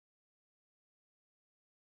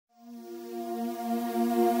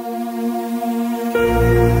Hello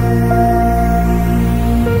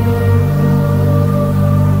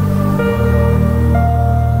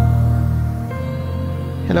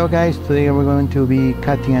guys, today we're going to be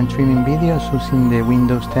cutting and trimming videos using the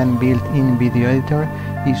Windows 10 built-in video editor.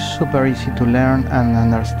 It's super easy to learn and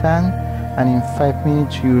understand, and in 5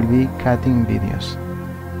 minutes you will be cutting videos.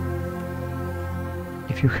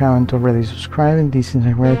 If you haven't already subscribed, this is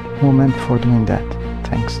a great moment for doing that.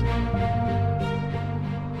 Thanks.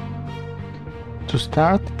 To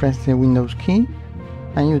start, press the Windows key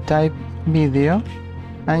and you type video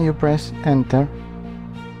and you press enter.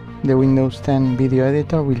 The Windows 10 video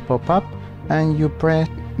editor will pop up and you press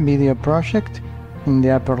video project in the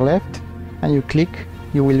upper left and you click.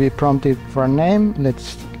 You will be prompted for a name.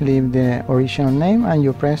 Let's leave the original name and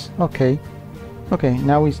you press OK. Okay,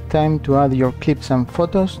 now it's time to add your clips and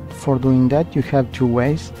photos. For doing that you have two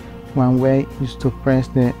ways. One way is to press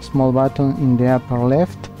the small button in the upper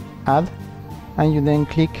left, add, and you then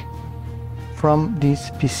click from this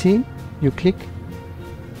PC. You click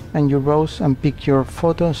and you browse and pick your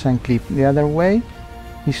photos and clip. The other way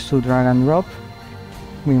is to drag and drop.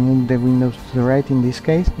 We move the windows to the right. In this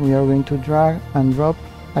case we are going to drag and drop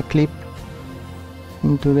a clip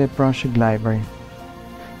into the project library.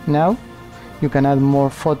 Now you can add more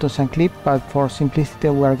photos and clip, but for simplicity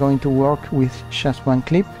we are going to work with just one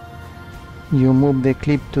clip. You move the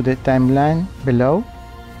clip to the timeline below.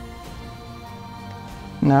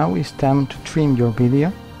 Now it's time to trim your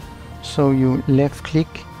video, so you left click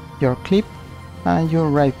your clip and you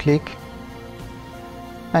right click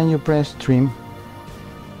and you press trim.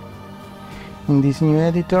 In this new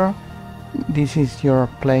editor, this is your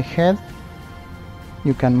playhead.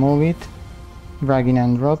 You can move it, dragging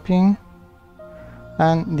and dropping,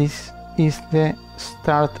 and this is the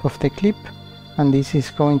start of the clip and this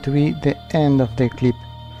is going to be the end of the clip.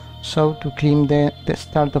 So to clean the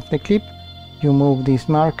start of the clip, you move this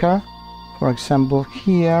marker, for example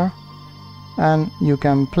here, and you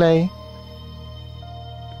can play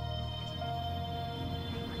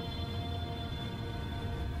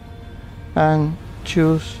and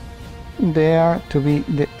choose there to be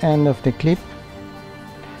the end of the clip.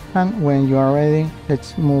 And when you are ready,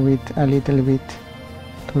 let's move it a little bit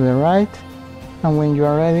to the right, and when you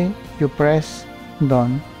are ready you press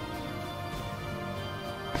done.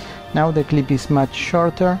 Now the clip is much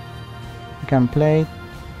shorter. You can play it.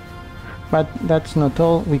 But that's not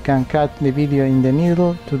all, we can cut the video in the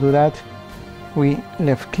middle. To do that we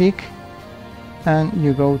left click and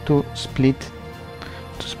you go to split.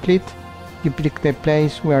 To split you pick the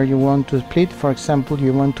place where you want to split. For example,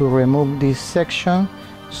 you want to remove this section,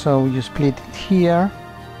 so you split it here,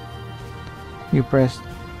 you press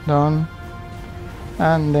done,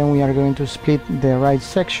 and then we are going to split the right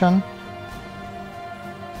section,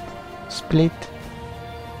 split,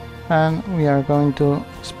 and we are going to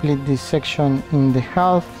split this section in the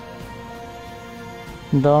half,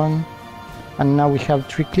 done. And now we have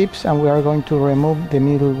 3 clips and we are going to remove the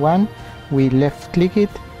middle one. We left click it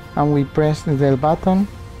and we press the Del button,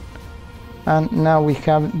 and now we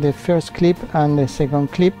have the first clip and the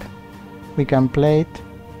second clip. We can play it,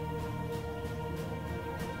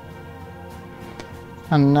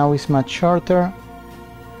 and now it's much shorter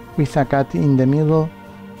with a cut in the middle.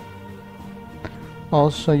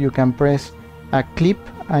 Also you can press a clip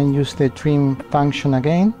and use the trim function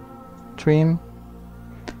again, trim,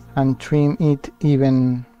 and trim it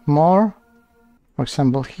even more, for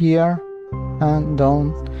example here, and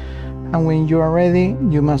down. And when you are ready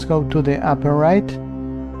you must go to the upper right,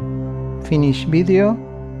 finish video,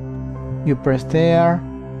 you press there,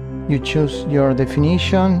 you choose your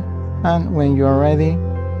definition, and when you are ready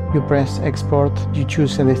you press export. You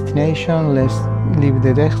choose a destination, let's leave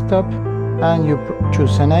the desktop, and you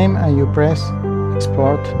choose a name and you press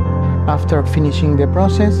export. After finishing the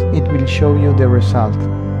process it will show you the result.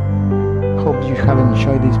 Hope you have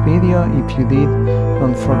enjoyed this video. If you did,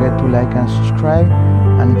 don't forget to like and subscribe,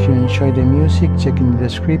 and if you enjoy the music, check in the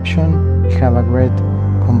description. We have a great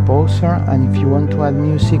composer, and if you want to add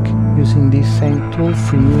music using this same tool,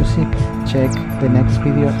 free music, check the next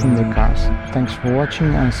video in the cards. Thanks for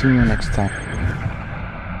watching and see you next time.